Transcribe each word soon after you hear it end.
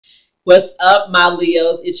What's up, my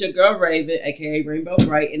Leos? It's your girl Raven, aka Rainbow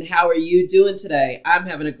Bright, and how are you doing today? I'm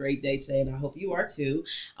having a great day today, and I hope you are too.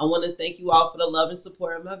 I want to thank you all for the love and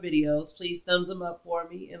support of my videos. Please thumbs them up for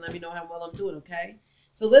me and let me know how well I'm doing, okay?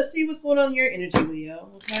 So let's see what's going on in your energy, Leo,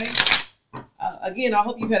 okay? Again, I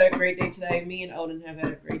hope you've had a great day today. Me and Odin have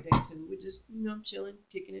had a great day too. We're just, chilling,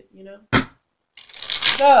 kicking it,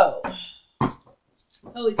 So,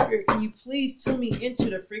 Holy Spirit, can you please tune me into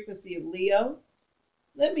the frequency of Leo?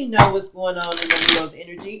 Let me know what's going on in the Leo's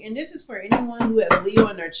energy. And this is for anyone who has Leo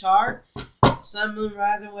in their chart, sun, moon,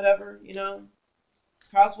 rising, whatever,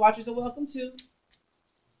 Cross watchers are welcome too.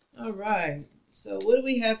 All right. So what do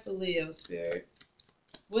we have for Leo, Spirit?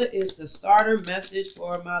 What is the starter message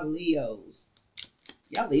for my Leos?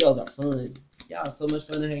 Y'all Leos are fun. Y'all are so much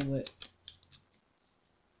fun to hang with.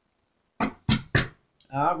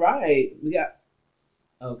 All right. We got,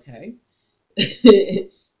 okay.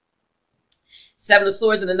 Seven of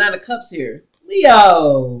Swords and the Nine of Cups here.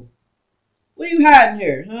 Leo, what are you hiding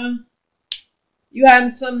here, huh? You hiding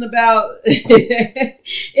something about... Okay,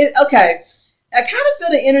 I kind of feel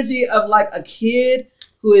the energy of like a kid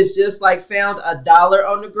who has just like found $1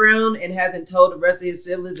 on the ground and hasn't told the rest of his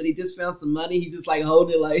siblings that he just found some money. He's just like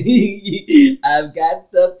holding it like, I've got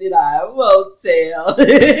something I won't tell.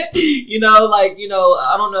 I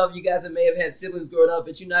don't know if you guys may have had siblings growing up,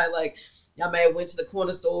 but like, y'all may have went to the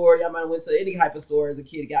corner store. Y'all might have went to any type of store as a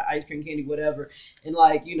kid, got ice cream, candy, whatever. And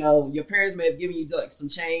your parents may have given you like some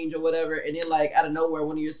change or whatever. And then like out of nowhere,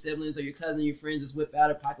 one of your siblings or your cousin, your friends just whip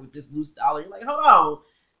out a pocket with this loose dollar. You're like, hold on,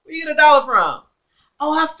 where you get $1 from?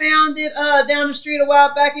 Oh, I found it down the street a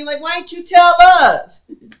while back. And you're like, why didn't you tell us?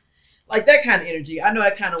 Like that kind of energy. I know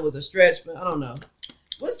that kind of was a stretch, but I don't know.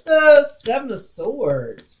 What's the Seven of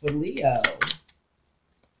Swords for Leo?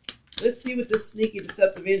 Let's see what this sneaky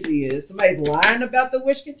deceptive energy is. Somebody's lying about the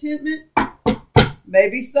wish contentment?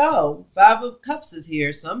 Maybe so. Five of Cups is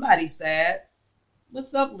here. Somebody's sad.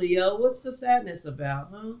 What's up, Leo? What's the sadness about,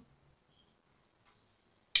 huh?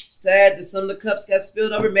 Sad that some of the cups got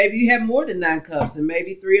spilled over. Maybe you have more than 9 cups, and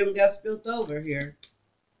maybe 3 of them got spilled over here.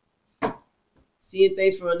 Seeing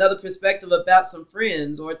things from another perspective about some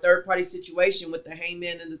friends or a third-party situation with the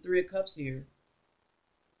Hangman and the 3 of Cups here.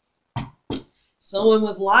 Someone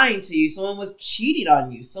was lying to you. Someone was cheating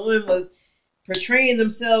on you. Someone was portraying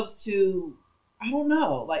themselves to, I don't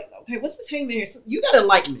know. Like, okay, what's this Hangman here? You got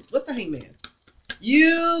enlightenment. What's the Hangman?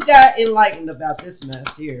 You got enlightened about this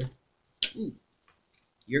mess here. Ooh,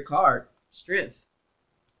 your card, Strength.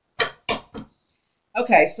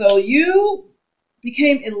 Okay, so you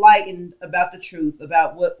became enlightened about the truth,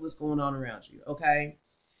 about what was going on around you, okay?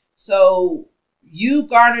 So you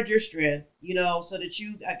garnered your strength, so that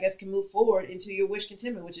you, I guess, can move forward into your wish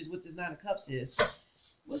contentment, which is what this 9 of Cups is.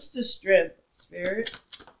 What's the strength, Spirit?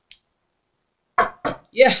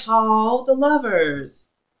 Yeah, oh, the Lovers.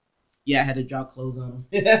 Yeah, I had to draw clothes on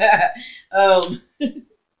them.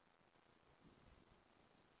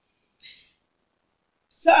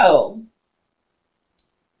 So,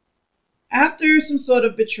 after some sort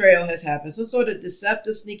of betrayal has happened, some sort of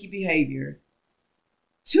deceptive, sneaky behavior,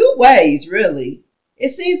 2 ways, really. It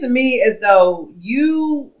seems to me as though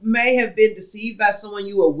you may have been deceived by someone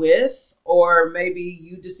you were with, or maybe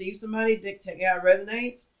you deceived somebody, take out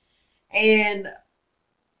resonates, and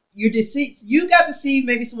you got deceived,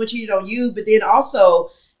 maybe someone cheated on you, but then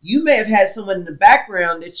also you may have had someone in the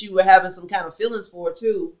background that you were having some kind of feelings for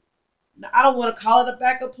too. Now, I don't want to call it a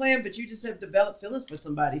backup plan, but you just have developed feelings for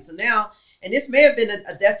somebody. So now, and this may have been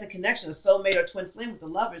a destined connection, a soulmate or twin flame with the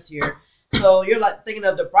Lovers here. So you're like thinking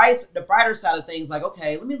of the brighter side of things, like,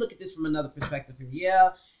 okay, let me look at this from another perspective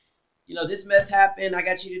here. Yeah, this mess happened, I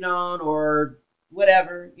got cheated on or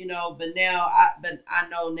whatever, but I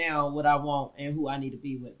know now what I want and who I need to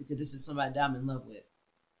be with, because this is somebody that I'm in love with.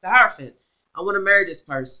 The Hierophant. I want to marry this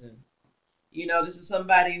person. This is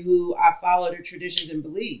somebody who I follow their traditions and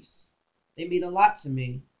beliefs. They mean a lot to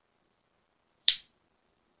me.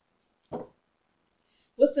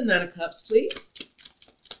 What's the 9 of Cups, please?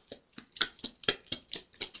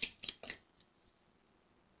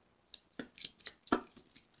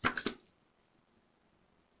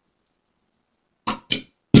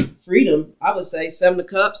 Freedom, I would say. 7 of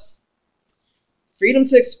Cups. Freedom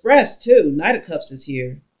to express, too. Knight of Cups is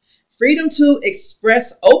here. Freedom to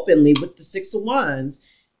express openly with the 6 of Wands.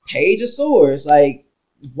 Page of Swords, like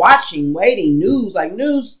watching, waiting, news,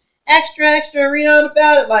 extra, read on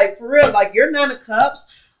about it, like for real, like your 9 of Cups,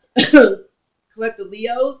 collective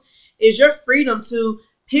Leos, is your freedom to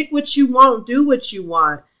pick what you want, do what you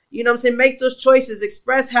want, make those choices,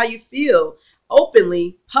 express how you feel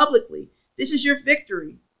openly, publicly. This is your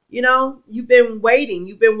victory. You've been waiting,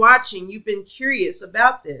 you've been watching, you've been curious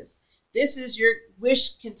about this. This is your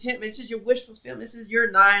wish contentment. This is your wish fulfillment. This is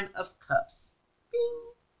your 9 of Cups.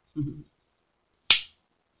 Bing.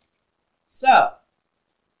 So,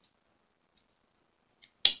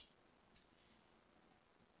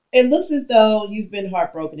 it looks as though you've been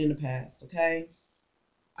heartbroken in the past, okay?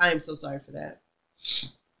 I am so sorry for that.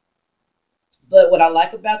 But what I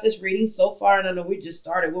like about this reading so far, and I know we just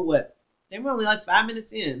started, we're what? They were only like 5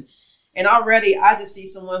 minutes in. And already I just see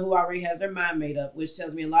someone who already has their mind made up, which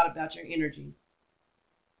tells me a lot about your energy.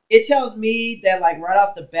 It tells me that like right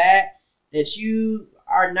off the bat that you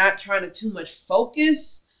are not trying to too much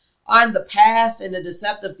focus on the past and the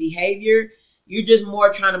deceptive behavior. You're just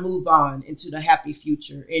more trying to move on into the happy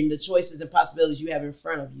future and the choices and possibilities you have in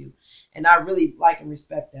front of you. And I really like and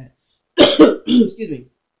respect that. Excuse me.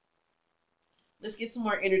 Let's get some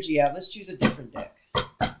more energy out. Let's choose a different deck.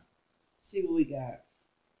 See what we got.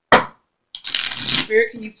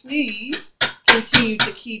 Spirit, can you please continue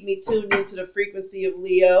to keep me tuned into the frequency of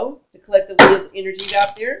Leo, the collective Leo's energy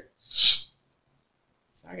out there?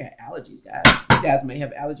 Sorry, I got allergies, guys. You guys may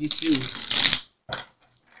have allergies too.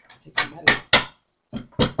 Take some medicine.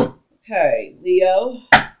 Okay, Leo.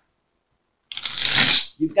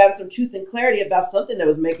 You've got some truth and clarity about something that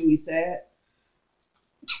was making you sad.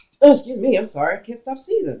 Oh, excuse me. I'm sorry. I can't stop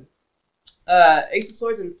sneezing. Ace of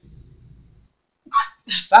Swords and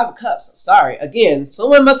 5 of Cups. I'm sorry. Again,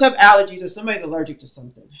 someone must have allergies or somebody's allergic to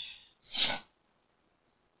something.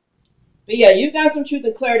 But yeah, you've got some truth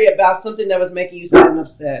and clarity about something that was making you sad and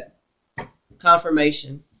upset.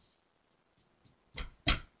 Confirmation.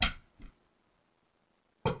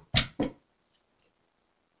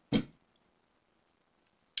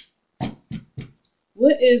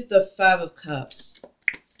 What is the 5 of Cups?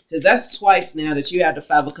 Because that's twice now that you have the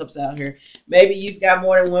 5 of Cups out here. Maybe you've got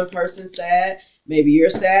more than one person sad. Maybe you're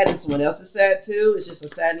sad and someone else is sad too. It's just a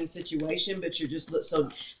saddening situation, but you're just so.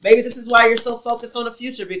 Maybe this is why you're so focused on the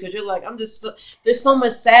future, because you're like, there's so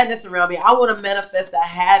much sadness around me. I want to manifest a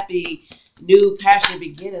happy, new, passionate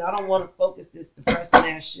beginning. I don't want to focus this depressing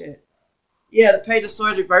ass shit. Yeah, the Page of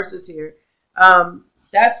Swords reverses here.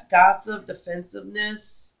 That's gossip,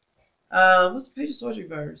 defensiveness. What's the Page of Swords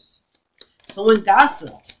reverse? Someone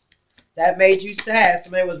gossiped. That made you sad.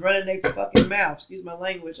 Somebody was running their fucking mouth. Excuse my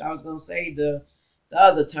language. I was going to say the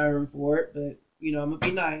other term for it, but, you know, I'm going to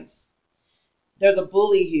be nice. There's a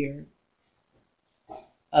bully here.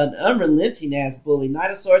 An unrelenting ass bully.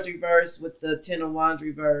 Knight of Swords reverse with the 10 of Wands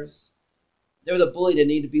reverse. There was a bully that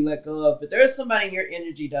needed to be let go of. But there's somebody in your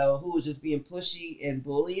energy, though, who was just being pushy and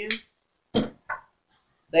bullying.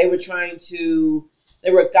 They were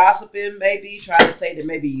gossiping, maybe, trying to say that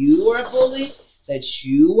maybe you were a bully, that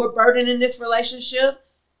you were burdening this relationship.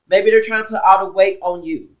 Maybe they're trying to put all the weight on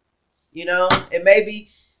you, you know? And maybe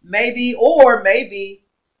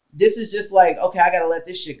this is just like, okay, I got to let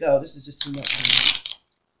this shit go. This is just too much for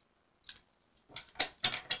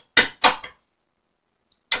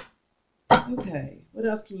me. Okay, what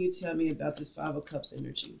else can you tell me about this 5 of Cups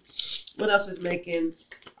energy? What else is making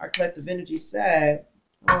our collective energy sad?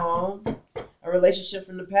 Oh, a relationship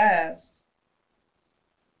from the past.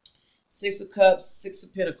 6 of Cups, 6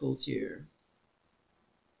 of Pentacles here.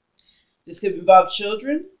 This could involve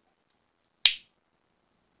children,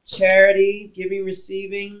 charity, giving,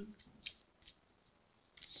 receiving.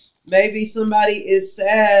 Maybe somebody is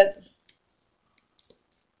sad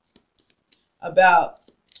about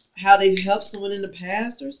how they helped someone in the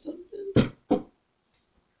past or something.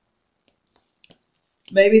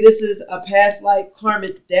 Maybe this is a past life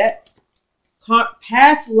karmic debt.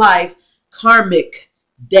 Past life karmic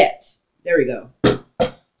debt. There we go.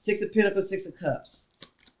 6 of Pentacles, 6 of Cups.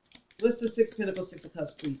 What's the 6 of Pentacles, 6 of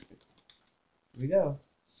Cups, please? Here we go.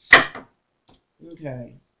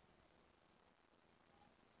 Okay.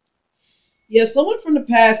 Yeah, someone from the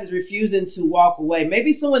past is refusing to walk away.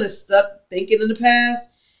 Maybe someone is stuck thinking in the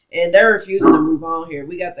past, and they're refusing to move on here.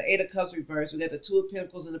 We got the 8 of Cups reversed. We got the 2 of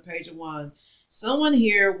Pentacles and the Page of Wands. Someone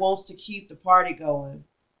here wants to keep the party going.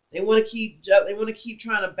 They want to keep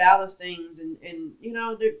trying to balance things, and you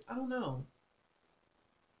know, I don't know.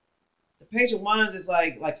 The Page of Wands is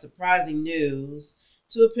like surprising news.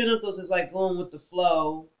 2 of Pentacles is like going with the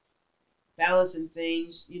flow, balancing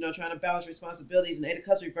things, you know, trying to balance responsibilities. And 8 of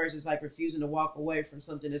Cups reverse is like refusing to walk away from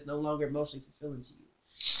something that's no longer emotionally fulfilling to you.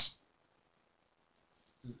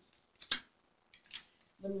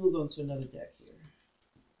 Let me move on to another deck here.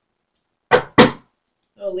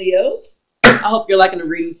 Oh, Leos. I hope you're liking the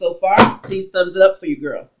reading so far. Please thumbs it up for you,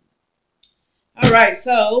 girl. All right,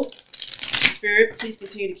 so Spirit, please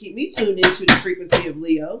continue to keep me tuned into the frequency of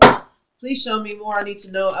Leo. Please show me more I need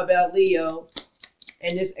to know about Leo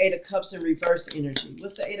and this 8 of Cups in reverse energy.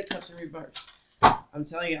 What's the 8 of Cups in reverse? I'm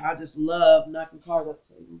telling you, I just love knocking cards off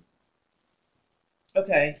the table.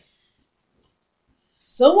 Okay.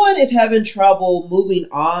 Someone is having trouble moving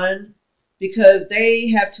on because they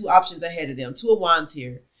have two options ahead of them. Two of Wands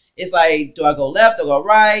here. It's like, do I go left or go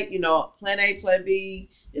right? You know, plan A, plan B.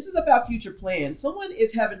 This is about future plans. Someone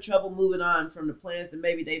is having trouble moving on from the plans that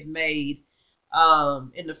maybe they've made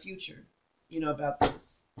in the future, you know, about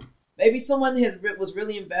this. Maybe someone was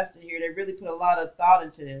really invested here. They really put a lot of thought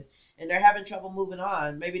into this, and they're having trouble moving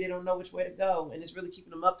on. Maybe they don't know which way to go, and it's really keeping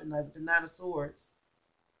them up at night with the Nine of Swords.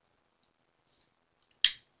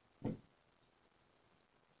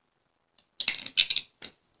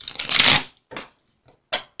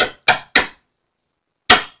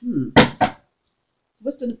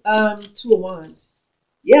 What's the Two of Wands?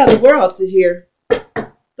 Yeah, the World is here.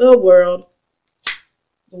 The World.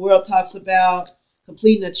 The World talks about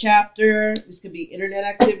completing a chapter. This could be internet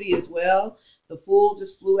activity as well. The Fool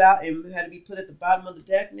just flew out and had to be put at the bottom of the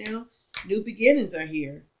deck now. New beginnings are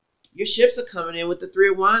here. Your ships are coming in with the Three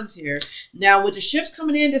of Wands here. Now, with the ships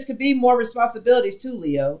coming in, this could be more responsibilities too,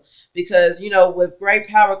 Leo. Because, you know, with great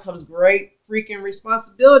power comes great freaking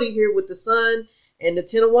responsibility here with the Sun and the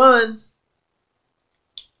Ten of Wands.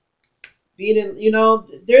 Being in, you know,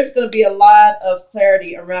 there's going to be a lot of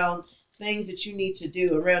clarity around things that you need to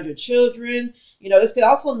do around your children. You know, this could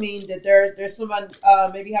also mean that there's someone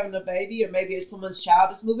maybe having a baby, or maybe it's someone's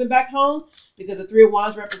child is moving back home, because the Three of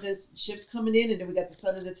Wands represents ships coming in, and then we got the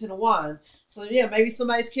Sun and the Ten of Wands. So yeah, maybe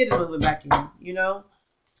somebody's kid is moving back in, you know,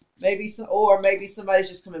 maybe maybe somebody's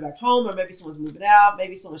just coming back home, or maybe someone's moving out,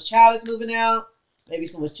 maybe someone's child is moving out, maybe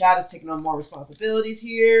someone's child is taking on more responsibilities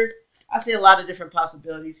here. I see a lot of different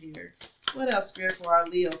possibilities here. What else, Spirit, for our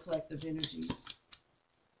Leo collective energies?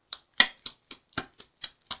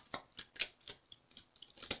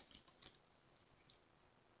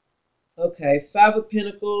 Okay, Five of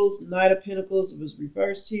Pentacles, Knight of Pentacles was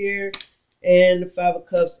reversed here, and the Five of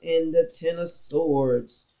Cups and the Ten of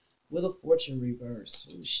Swords. Wheel of Fortune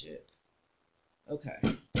reverse. Oh, shit. Okay.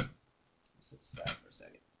 Let's set this aside for a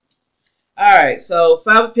second. All right, so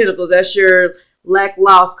Five of Pentacles, that's your lack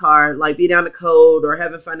loss card, like be down the code or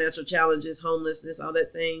having financial challenges, homelessness, all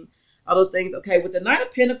that thing, all those things. Okay, with the Knight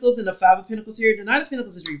of Pentacles and the Five of Pentacles here, the Knight of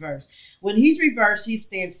Pentacles is reversed. When he's reversed, he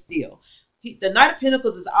stands still. The Knight of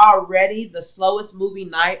Pentacles is already the slowest moving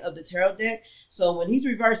knight of the tarot deck. So when he's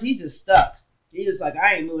reversed, he's just stuck. He's just like,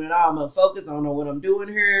 I ain't moving at all. I'm unfocused. I don't know what I'm doing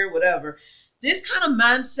here, whatever. This kind of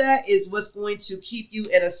mindset is what's going to keep you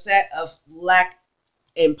in a set of lack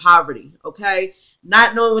and poverty, okay?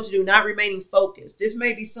 Not knowing what to do, not remaining focused. This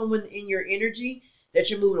may be someone in your energy that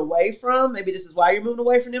you're moving away from. Maybe this is why you're moving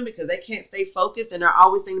away from them, because they can't stay focused and they're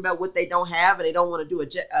always thinking about what they don't have, and they don't want to do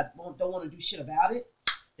don't want to do shit about it.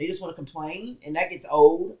 They just want to complain, and that gets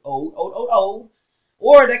old.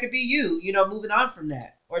 Or that could be you, you know, moving on from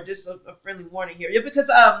that. Or just a friendly warning here. Yeah, because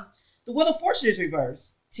the Wheel of Fortune is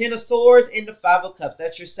reversed. Ten of Swords and the Five of Cups.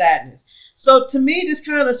 That's your sadness. So to me, this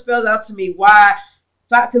kind of spells out to me why,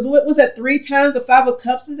 because what was that, 3 times the Five of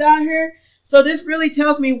Cups is out here? So this really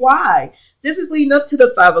tells me why. This is leading up to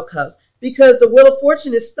the Five of Cups, because the Wheel of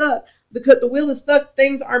Fortune is stuck. Because the wheel is stuck,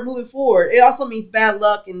 things aren't moving forward. It also means bad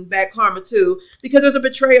luck and bad karma too, because there's a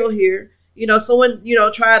betrayal here. You know, someone, you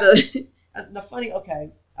know, try to,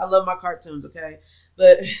 okay, I love my cartoons, okay?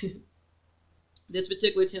 But this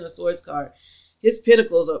particular Ten of Swords card, his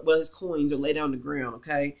pentacles, his coins are laid on the ground,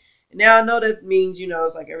 okay? And now I know that means, you know,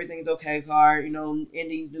 it's like everything's okay card, you know,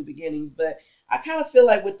 endings, new beginnings. But I kind of feel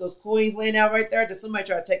like with those coins laying out right there, that somebody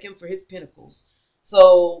tried to take him for his pentacles.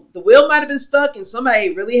 So the wheel might have been stuck, and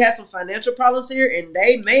somebody really had some financial problems here, and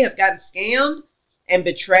they may have gotten scammed and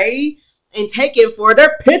betrayed and taken for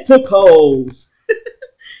their pentacles.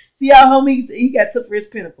 See how homie, he got took for his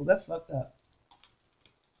pentacles. That's fucked up.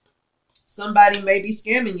 Somebody may be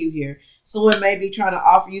scamming you here. Someone may be trying to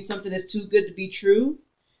offer you something that's too good to be true.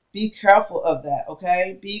 Be careful of that,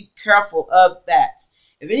 okay? Be careful of that.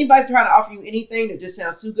 If anybody's trying to offer you anything that just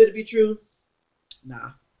sounds too good to be true,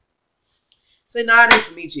 nah. Say, nah, it ain't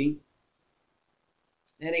for me, G.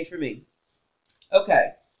 That ain't for me.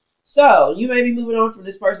 Okay. So, you may be moving on from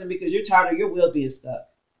this person because you're tired of your will being stuck.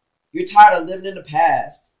 You're tired of living in the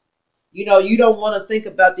past. You know, you don't want to think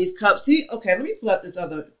about these cups. See, okay, let me pull out this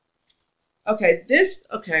other. Okay,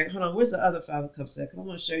 hold on. Where's the other Five of Cups at? Because I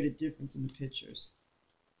want to show you the difference in the pictures.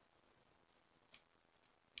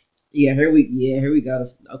 Yeah, here we go.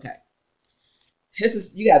 Okay.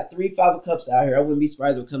 You got 3 Five of Cups out here. I wouldn't be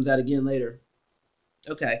surprised if it comes out again later.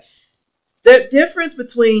 Okay. The difference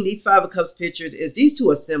between these Five of Cups pictures is these two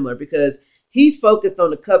are similar, because He's focused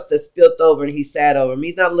on the cups that spilled over and he sat over them.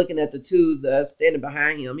 He's not looking at the two that's standing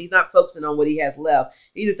behind him. He's not focusing on what he has left.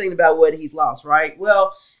 He's just thinking about what he's lost, right?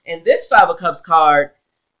 Well, in this Five of Cups card,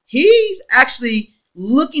 he's actually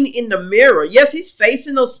looking in the mirror. Yes, he's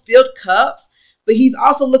facing those spilled cups, but he's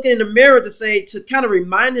also looking in the mirror to kind of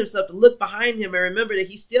remind himself to look behind him and remember that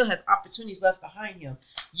he still has opportunities left behind him.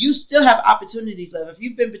 You still have opportunities left. If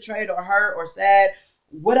you've been betrayed or hurt or sad,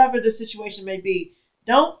 whatever the situation may be,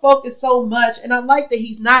 don't focus so much. And I like that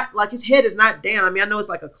he's not, like, his head is not down. I mean, I know it's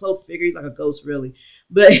like a cloak figure. He's like a ghost, really.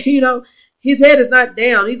 But, you know, his head is not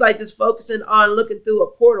down. He's like just focusing on looking through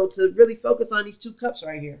a portal to really focus on these two cups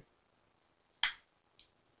right here.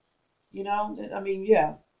 You know, I mean,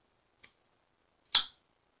 yeah.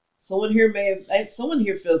 Someone here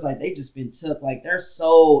feels like they've just been took, like their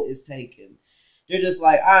soul is taken. They're just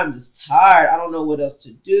like, I'm just tired. I don't know what else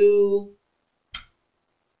to do.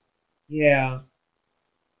 Yeah.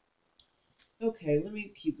 Okay, let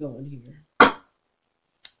me keep going here.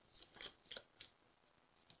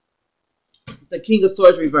 The King of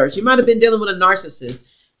Swords reverse. You might have been dealing with a narcissist.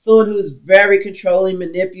 Someone who's very controlling,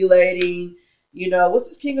 manipulating. You know, what's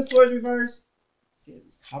this King of Swords reverse? See,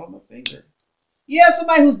 it's caught on my finger. Yeah,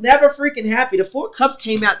 somebody who's never freaking happy. The Four Cups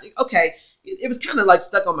came out. Okay, it was kind of like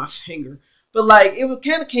stuck on my finger. But like, it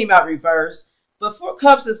kind of came out reverse. But Four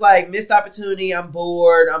Cups is like missed opportunity. I'm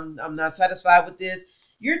bored. I'm not satisfied with this.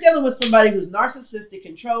 You're dealing with somebody who's narcissistic,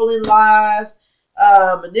 controlling, lies,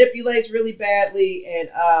 manipulates really badly,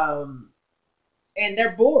 and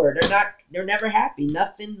they're bored. They're never happy.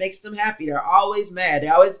 Nothing makes them happy. They're always mad. They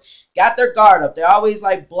always got their guard up. They're always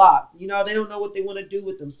like blocked. You know, they don't know what they want to do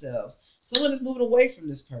with themselves. Someone is moving away from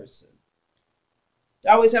this person.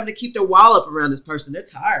 They're always having to keep their wall up around this person. They're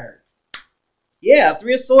tired. Yeah,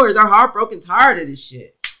 Three of Swords are heartbroken, tired of this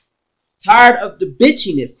shit. Tired of the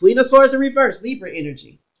bitchiness. Queen of Swords in reverse, Libra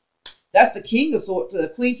energy. That's the King of Swords, the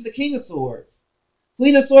Queen to the King of Swords.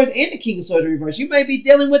 Queen of Swords and the King of Swords in reverse. You may be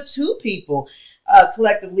dealing with two people,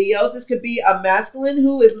 collective Leos. This could be a masculine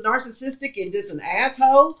who is narcissistic and just an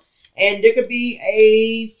asshole. And there could be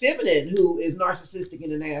a feminine who is narcissistic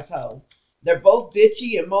and an asshole. They're both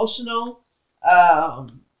bitchy, emotional,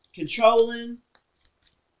 controlling.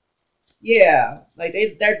 Yeah, like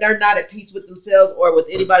they're not at peace with themselves or with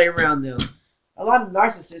anybody around them. A lot of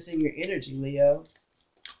narcissists in your energy, Leo.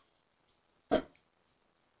 Okay,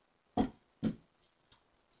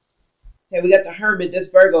 we got the Hermit, that's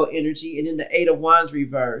Virgo energy, and then the Eight of Wands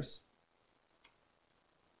reverse.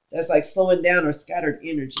 That's like slowing down or scattered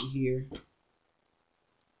energy here.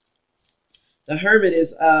 The Hermit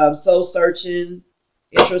is soul searching,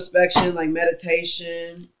 introspection, like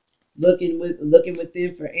meditation, looking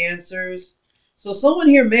within for answers. So someone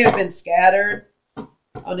here may have been scattered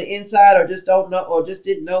on the inside, or just don't know, or just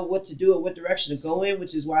didn't know what to do or what direction to go in,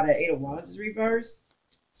 which is why the Eight of Wands is reversed.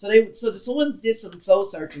 So someone did some soul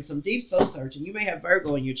searching, some deep soul searching. You may have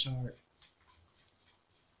Virgo in your chart.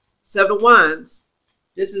 Seven of Wands.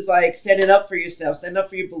 This is like standing up for yourself, standing up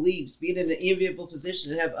for your beliefs, being in an enviable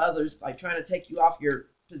position and have others like trying to take you off your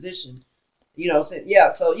position. You know, so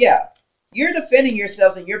yeah. You're defending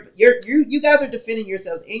yourselves, and you guys are defending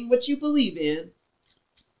yourselves in what you believe in,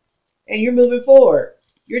 and you're moving forward.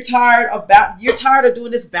 You're tired of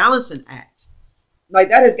doing this balancing act. Like,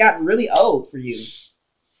 that has gotten really old for you.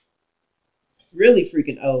 Really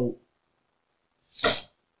freaking old.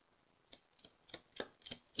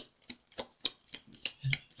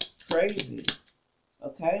 It's crazy.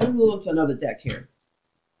 Okay, let me move on to another deck here.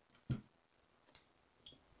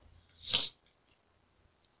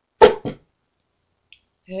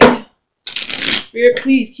 Okay. Spirit,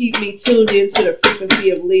 please keep me tuned into the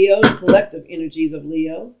frequency of Leo, the collective energies of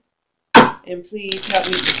Leo. And please help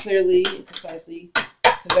me to clearly and precisely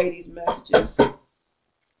convey these messages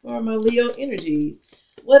for my Leo energies.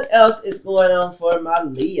 What else is going on for my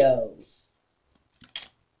Leos?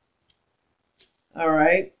 All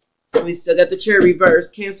right. So we still got the Chariot reverse,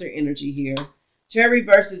 Cancer energy here. Chariot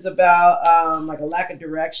reverse is about like a lack of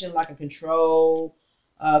direction, lack of control,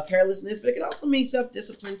 carelessness, but it can also mean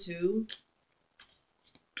self-discipline too.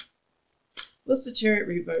 What's the Chariot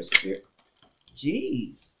reverse, Spirit?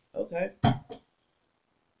 Jeez. Okay.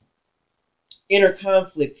 Inner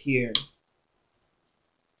conflict here.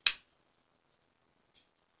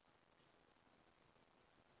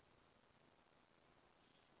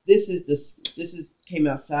 This came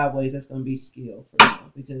out sideways. That's going to be skill for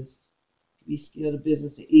now, because it be skill, the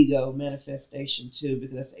business, the ego, manifestation too,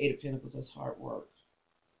 because that's the Eight of Pentacles. That's hard work.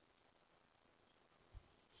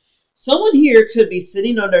 Someone here could be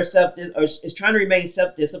sitting on their or is trying to remain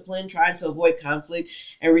self-disciplined, trying to avoid conflict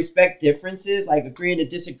and respect differences, like agreeing to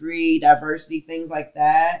disagree, diversity, things like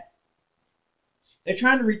that. They're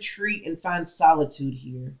trying to retreat and find solitude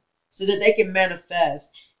here so that they can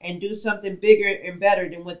manifest and do something bigger and better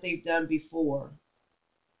than what they've done before.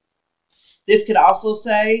 This could also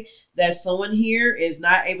say that someone here is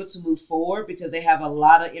not able to move forward because they have a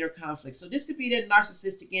lot of inner conflict. So this could be that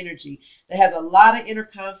narcissistic energy that has a lot of inner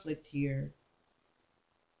conflict here.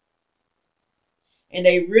 And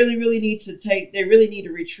they really need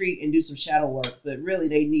to retreat and do some shadow work. But really,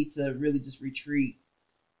 they need to really just retreat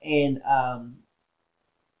and, I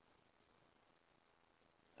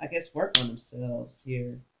guess, work on themselves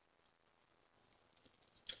here.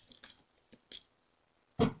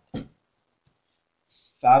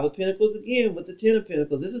 Five of Pentacles again with the Ten of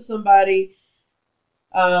Pentacles. This is somebody,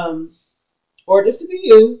 or this could be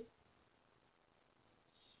you,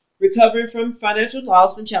 recovering from financial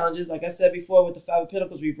loss and challenges, like I said before with the Five of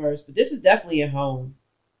Pentacles reversed. But this is definitely at home.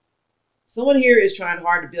 Someone here is trying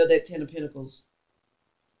hard to build that Ten of Pentacles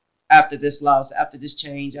after this loss, after this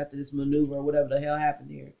change, after this maneuver, or whatever the hell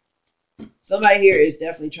happened here. Somebody here is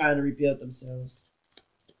definitely trying to rebuild themselves.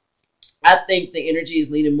 I think the energy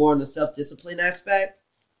is leaning more on the self-discipline aspect.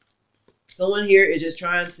 Someone here is just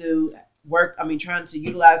trying to trying to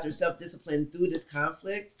utilize their self-discipline through this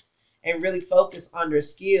conflict and really focus on their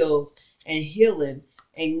skills and healing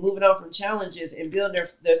and moving on from challenges and building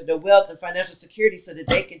their wealth and financial security so that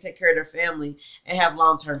they can take care of their family and have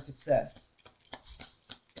long-term success.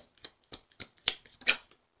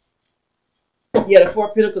 Yeah, the Four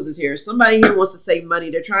of Pentacles is here. Somebody here wants to save money.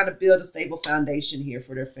 They're trying to build a stable foundation here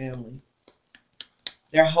for their family.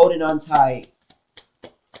 They're holding on tight.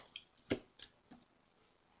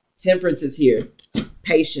 Temperance is here.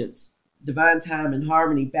 Patience, divine time and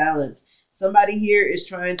harmony, balance. Somebody here is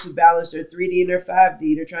trying to balance their 3D and their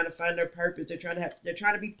 5D. They're trying to find their purpose. They're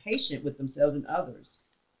trying to be patient with themselves and others.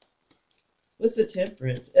 What's the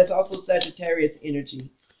Temperance? That's also Sagittarius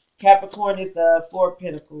energy. Capricorn is the Four of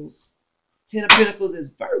Pentacles. Ten of Pentacles is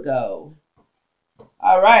Virgo.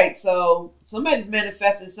 All right, so somebody's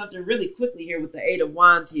manifesting something really quickly here with the Eight of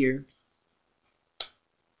Wands here.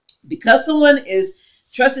 Because someone is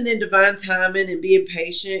trusting in divine timing and being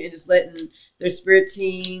patient and just letting their spirit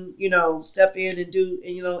team, step in and do,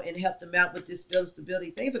 and help them out with this building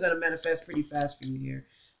stability, things are going to manifest pretty fast for you here.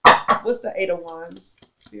 What's the Eight of Wands,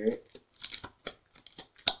 Spirit?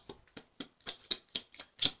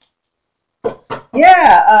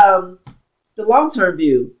 Yeah, the long-term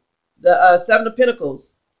view, the Seven of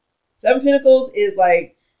Pentacles. Seven of Pentacles is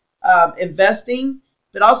like investing,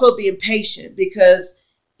 but also being patient because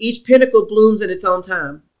each pentacle blooms in its own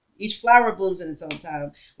time. Each flower blooms in its own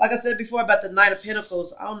time. Like I said before about the Knight of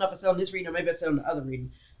Pentacles, I don't know if I said on this reading or maybe I said on the other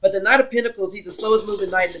reading, but the Knight of Pentacles, he's the slowest moving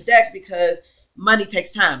knight in the deck because money takes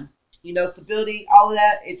time. Stability, all of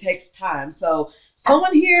that, it takes time. So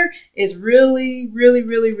someone here is really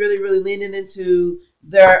leaning into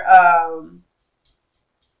their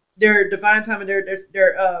divine time and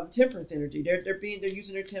their temperance energy. They're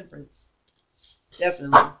using their temperance.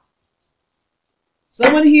 Definitely.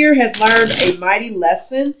 Someone here has learned a mighty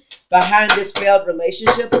lesson behind this failed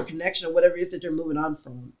relationship or connection or whatever it is that they're moving on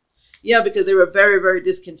from. Yeah, because they were very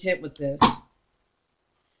discontent with this.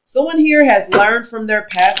 Someone here has learned from their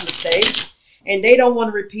past mistakes and they don't want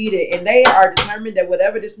to repeat it. And they are determined that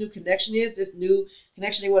whatever this new connection is, this new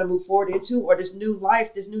connection they want to move forward into, or this new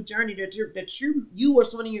life, this new journey that you or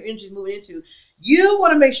someone in your energy is moving into, you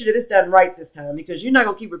want to make sure that it's done right this time because you're not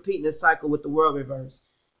going to keep repeating this cycle with the world reverse.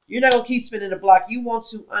 You're not going to keep spinning the block. You want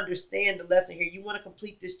to understand the lesson here. You want to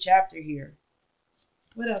complete this chapter here.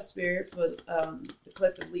 What else, Spirit, for the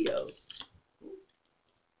collective Leos?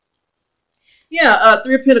 Yeah,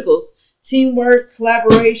 Three of Pentacles. Teamwork,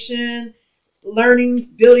 collaboration, learning,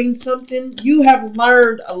 building something. You have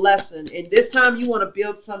learned a lesson. And this time you want to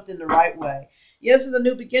build something the right way. Yes, it's a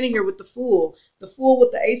new beginning here with the Fool. The Fool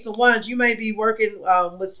with the Ace of Wands. You may be working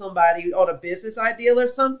with somebody on a business ideal or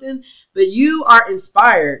something, but you are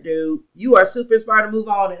inspired, dude. You are super inspired to move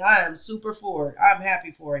on, and I am super forward. I'm happy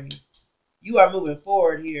for you. You are moving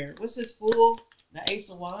forward here. What's this Fool? The Ace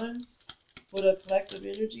of Wands for the collective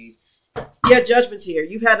energies. Yeah, Judgment's here.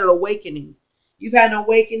 You've had an awakening. You've had an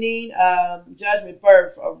awakening, judgment,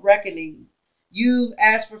 birth, a reckoning. You've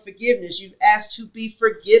asked for forgiveness. You've asked to be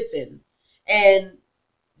forgiven. And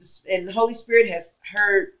the Holy Spirit has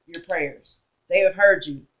heard your prayers. They have heard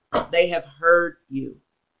you. They have heard you.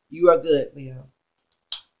 You are good, Leo.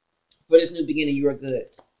 For this new beginning, you are good.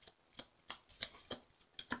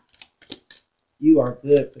 You are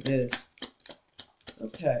good for this.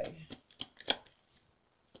 Okay.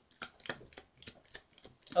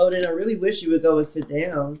 Oh, then I really wish you would go and sit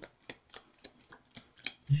down.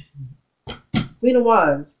 Queen of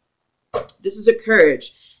Wands. This is her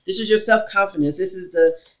courage. This is your self-confidence. This is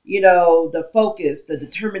the, the focus, the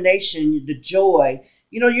determination, the joy.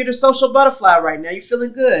 You're the social butterfly right now. You're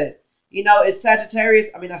feeling good. It's Sagittarius.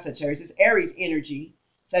 I mean, not Sagittarius. It's Aries energy.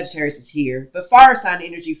 Sagittarius is here. But fire sign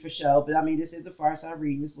energy for sure. But I mean, this is the fire sign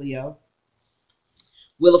reading. It's Leo.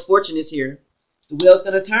 Wheel of Fortune is here. The wheel's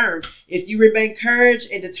going to turn. If you remain courage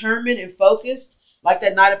and determined and focused, like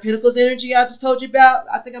that Knight of Pentacles energy I just told you about,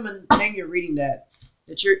 I think I'm going to name your reading that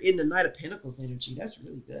you're in the Knight of Pentacles energy. That's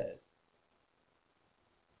really good.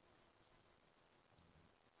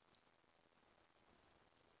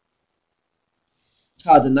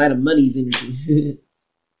 Called the Knight of Money's energy.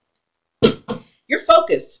 You're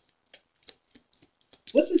focused.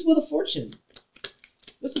 What's this Wheel of Fortune?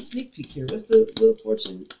 What's the sneak peek here? What's the Wheel of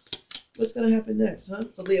Fortune? What's going to happen next, huh?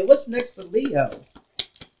 For Leo. What's next for Leo?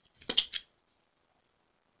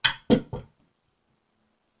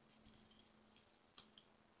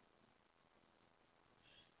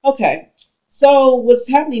 Okay. So what's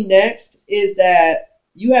happening next is that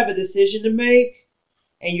you have a decision to make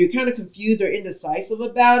and you're kind of confused or indecisive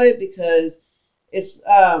about it because it's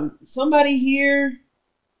somebody here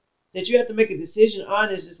that you have to make a decision on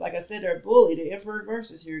is just, like I said, they're a bully. The Emperor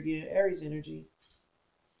reverse is here again. Aries energy.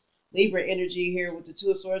 Libra energy here with the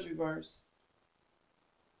Two of Swords reverse.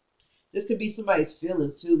 This could be somebody's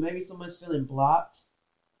feelings too. Maybe someone's feeling blocked.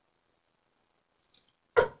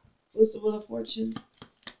 What's the Wheel of Fortune?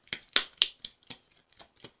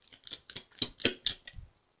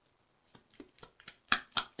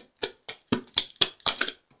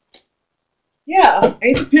 Yeah,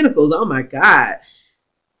 Ace of Pentacles. Oh my God.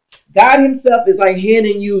 God himself is like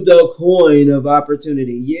handing you the coin of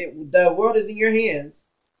opportunity. Yeah, the world is in your hands.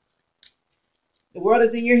 The world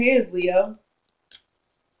is in your hands, Leo.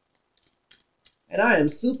 And I am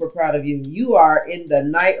super proud of you. You are in the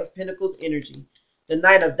Knight of Pentacles energy. The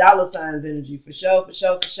Knight of Dollar Signs energy. For sure, for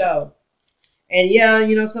sure, for sure. And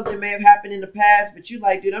yeah, something may have happened in the past, but you're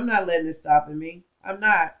like, dude, I'm not letting this stop me. I'm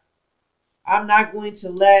not. I'm not going to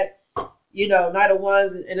let, Knight of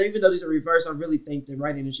Wands, and even though these are reversed, I really think the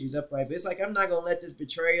right energy is upright. But it's like, I'm not going to let this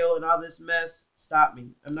betrayal and all this mess stop me.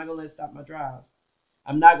 I'm not going to let it stop my drive.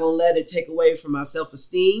 I'm not going to let it take away from my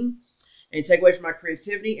self-esteem and take away from my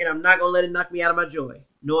creativity. And I'm not going to let it knock me out of my joy.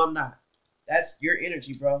 No, I'm not. That's your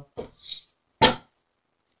energy, bro.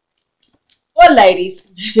 Or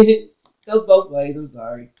ladies. Goes both ways. I'm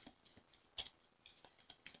sorry.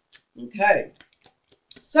 Okay.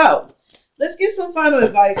 So, let's get some final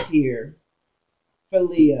advice here for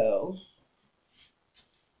Leo.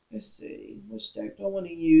 Let's see. Which deck do I want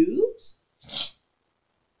to use?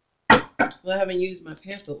 Well, I haven't used my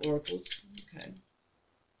Panther oracles. Okay.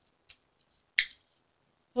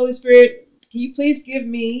 Holy Spirit, can you please give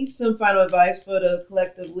me some final advice for the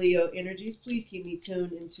collective Leo energies? Please keep me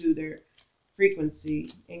tuned into their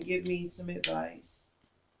frequency and give me some advice.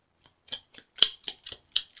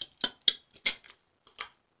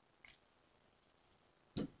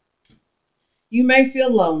 You may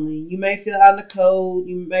feel lonely. You may feel out in the cold.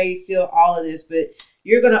 You may feel all of this, but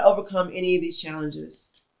you're going to overcome any of these challenges.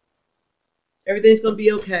 Everything's going to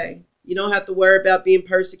be okay. You don't have to worry about being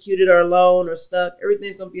persecuted or alone or stuck.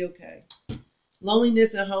 Everything's going to be okay.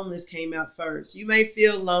 Loneliness and homeless came out first. You may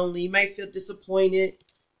feel lonely. You may feel disappointed.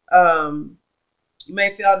 You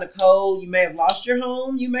may feel out in the cold. You may have lost your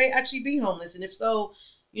home. You may actually be homeless. And if so,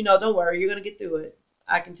 don't worry. You're going to get through it.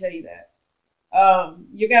 I can tell you that.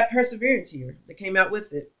 You got perseverance here that came out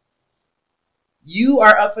with it. You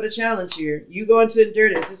are up for the challenge here. You're going to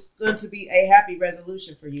endure this. It's going to be a happy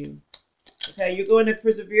resolution for you. Okay, you're going to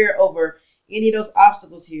persevere over any of those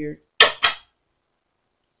obstacles here.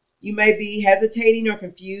 You may be hesitating or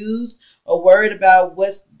confused or worried about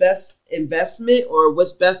what's best investment or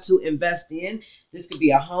what's best to invest in. This could be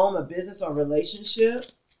a home, a business, or a relationship.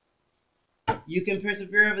 You can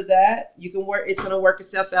persevere over that. You can work. It's going to work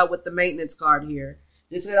itself out with the maintenance card here.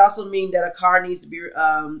 This could also mean that a car needs to be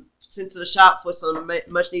sent to the shop for some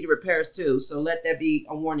much needed repairs too. So let that be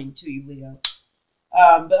a warning to you, Leo.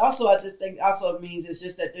 But also, I just think also it means it's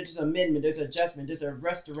just that there's an amendment, there's an adjustment, there's a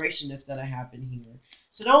restoration that's going to happen here.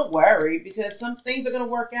 So don't worry because some things are going to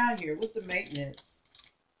work out here. What's the maintenance?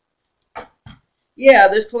 Yeah,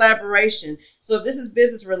 there's collaboration. So if this is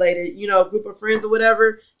business related, a group of friends or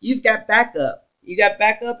whatever, you've got backup. You got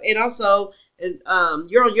backup, and also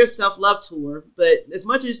you're on your self-love tour. But as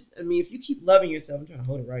much as, if you keep loving yourself, I'm trying to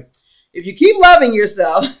hold it right. If you keep loving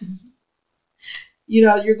yourself,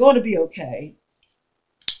 you're going to be okay.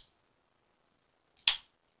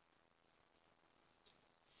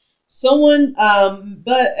 Someone,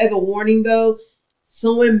 but as a warning though,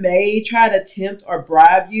 someone may try to tempt or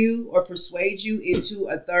bribe you or persuade you into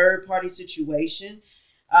a third party situation.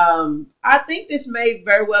 I think this may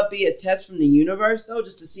very well be a test from the universe, though,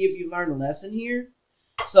 just to see if you learn a lesson here.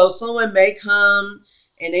 So someone may come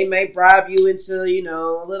and they may bribe you into, you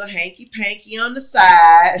know, a little hanky-panky on the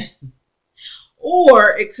side.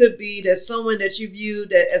 Or it could be that someone that you view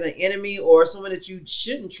that as an enemy or someone that you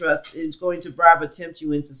shouldn't trust is going to bribe or tempt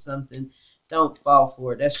you into something. Don't fall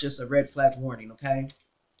for it. That's just a red flag warning, okay?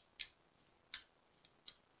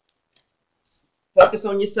 Focus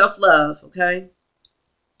on your self-love, okay?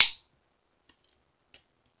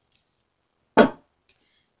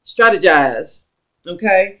 Strategize,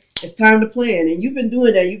 okay? It's time to plan. And you've been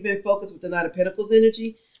doing that. You've been focused with the Knight of Pentacles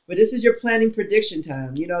energy. But this is your planning prediction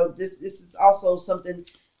time. You know, this is also something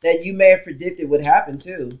that you may have predicted would happen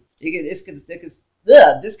too. This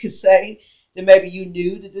could say that maybe you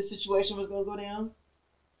knew that this situation was going to go down.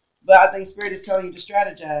 But I think Spirit is telling you to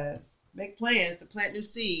strategize. Make plans to plant new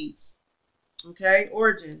seeds. Okay?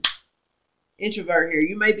 Origin. Introvert here.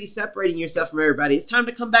 You may be separating yourself from everybody. It's time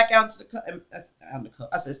to come back out into the cold.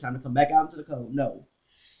 I said it's time to come back out into the cold. No.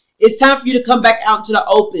 It's time for you to come back out into the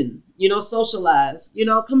open, you know, socialize, you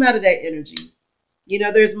know, come out of that energy. You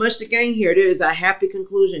know, there's much to gain here. There is a happy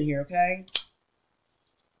conclusion here, okay?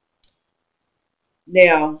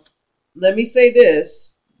 Now, let me say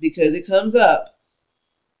this because it comes up.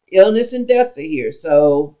 Illness and death are here.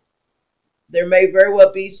 So there may very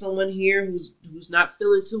well be someone here who's not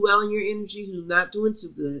feeling too well in your energy, who's not doing too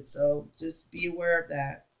good. So just be aware of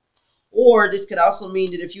that. Or this could also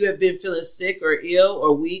mean that if you have been feeling sick or ill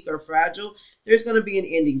or weak or fragile, there's going to be an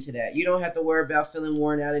ending to that. You don't have to worry about feeling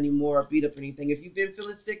worn out anymore or beat up or anything. If you've been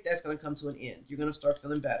feeling sick, that's going to come to an end. You're going to start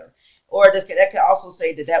feeling better. Or that could also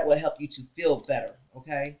say that will help you to feel better,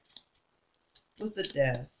 okay? What's the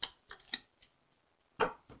death?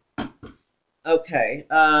 Okay,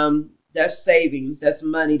 that's savings. That's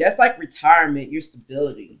money. That's like retirement, your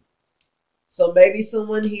stability. So maybe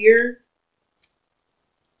someone here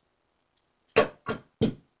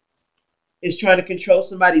is trying to control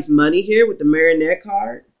somebody's money here with the marionette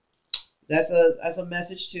card. That's a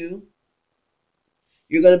message too.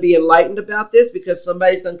 You're going to be enlightened about this because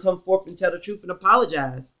somebody's going to come forth and tell the truth and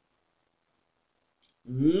apologize.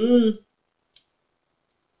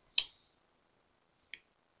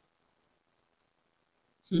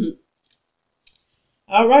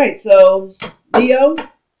 All right, so Leo,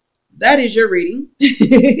 that is your reading.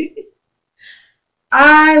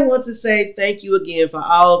 I want to say thank you again for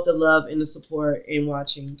all of the love and the support in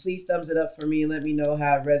watching. Please thumbs it up for me and let me know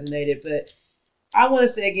how it resonated. But I want to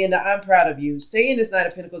say again that I'm proud of you. Stay in this Knight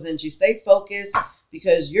of Pentacles energy. Stay focused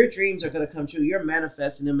because your dreams are going to come true. You're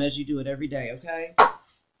manifesting them as you do it every day, okay?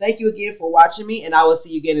 Thank you again for watching me, and I will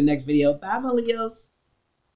see you again in the next video. Bye, my Leos.